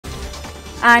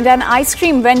And an ice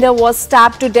cream vendor was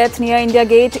stabbed to death near India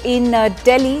Gate in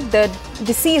Delhi. The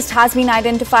deceased has been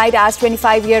identified as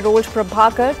 25-year-old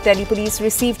Prabhakar. Delhi police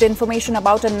received information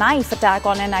about a knife attack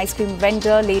on an ice cream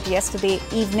vendor late yesterday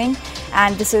evening.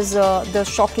 And this is the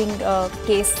shocking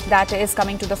case that is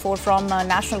coming to the fore from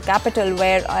National Capital,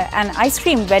 where an ice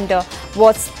cream vendor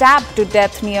was stabbed to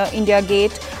death near India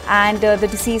Gate. And the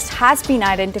deceased has been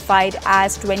identified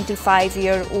as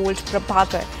 25-year-old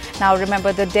Prabhakar. Now,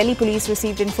 remember, the Delhi police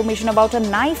received information about a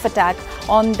knife attack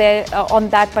on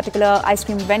that particular ice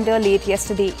cream vendor late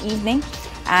yesterday evening.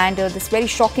 And this very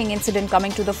shocking incident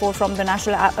coming to the fore from the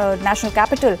national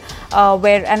capital,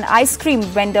 where an ice cream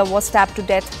vendor was stabbed to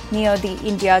death near the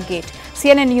India Gate.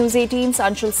 CNN News 18's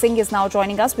Anshul Singh is now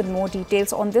joining us with more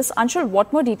details on this. Anshul,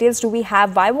 what more details do we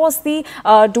have? Why was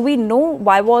do we know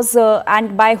why was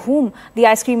and by whom the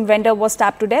ice cream vendor was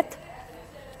stabbed to death?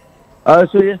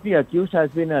 So yes, the accused has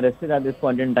been arrested at this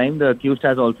point in time. The accused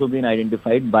has also been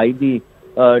identified by the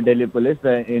Delhi police.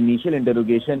 The initial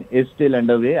interrogation is still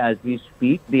underway as we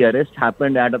speak. The arrest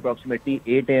happened at approximately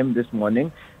 8 a.m. this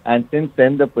morning, and since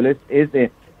then the police is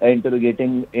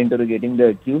interrogating the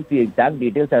accused. The exact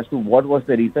details as to what was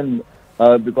the reason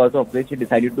because of which he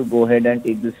decided to go ahead and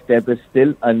take this step is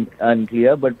still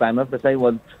unclear. But prima facie,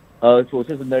 what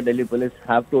sources in the Delhi police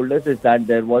have told us is that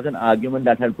there was an argument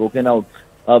that had broken out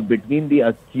between the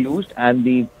accused and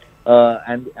the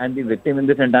victim in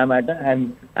this entire matter.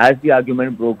 And as the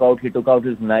argument broke out, he took out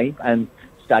his knife and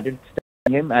started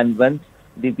stabbing him. And once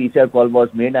the PCR call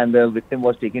was made and the victim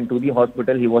was taken to the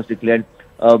hospital, he was declared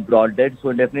broad dead.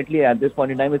 So definitely at this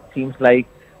point in time, it seems like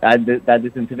that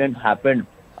this incident happened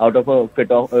out of a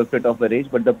fit of rage.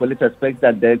 But the police suspects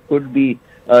that there could be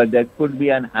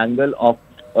an angle of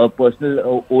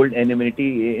personal old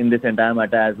enmity in this entire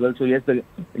matter as well. So yes, the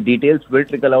details will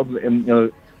trickle out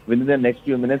within the next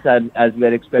few minutes, as we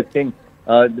are expecting.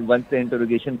 Once the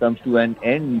interrogation comes to an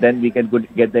end, then we can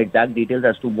get the exact details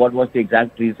as to what was the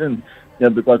exact reason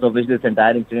because of which this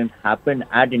entire incident happened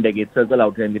at India Gate Circle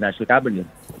out here in the National Capital.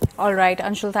 All right,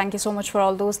 Anshul, thank you so much for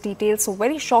all those details. So,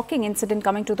 very shocking incident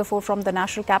coming to the fore from the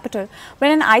National Capital, when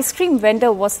an ice cream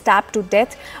vendor was stabbed to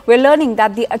death. We're learning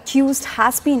that the accused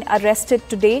has been arrested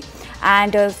today,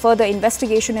 and further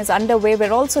investigation is underway.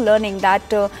 We're also learning that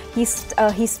he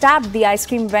stabbed the ice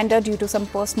cream vendor due to some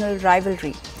personal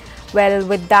rivalry. Well,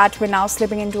 with that, we're now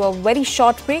slipping into a very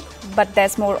short break, but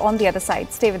there's more on the other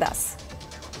side. Stay with us.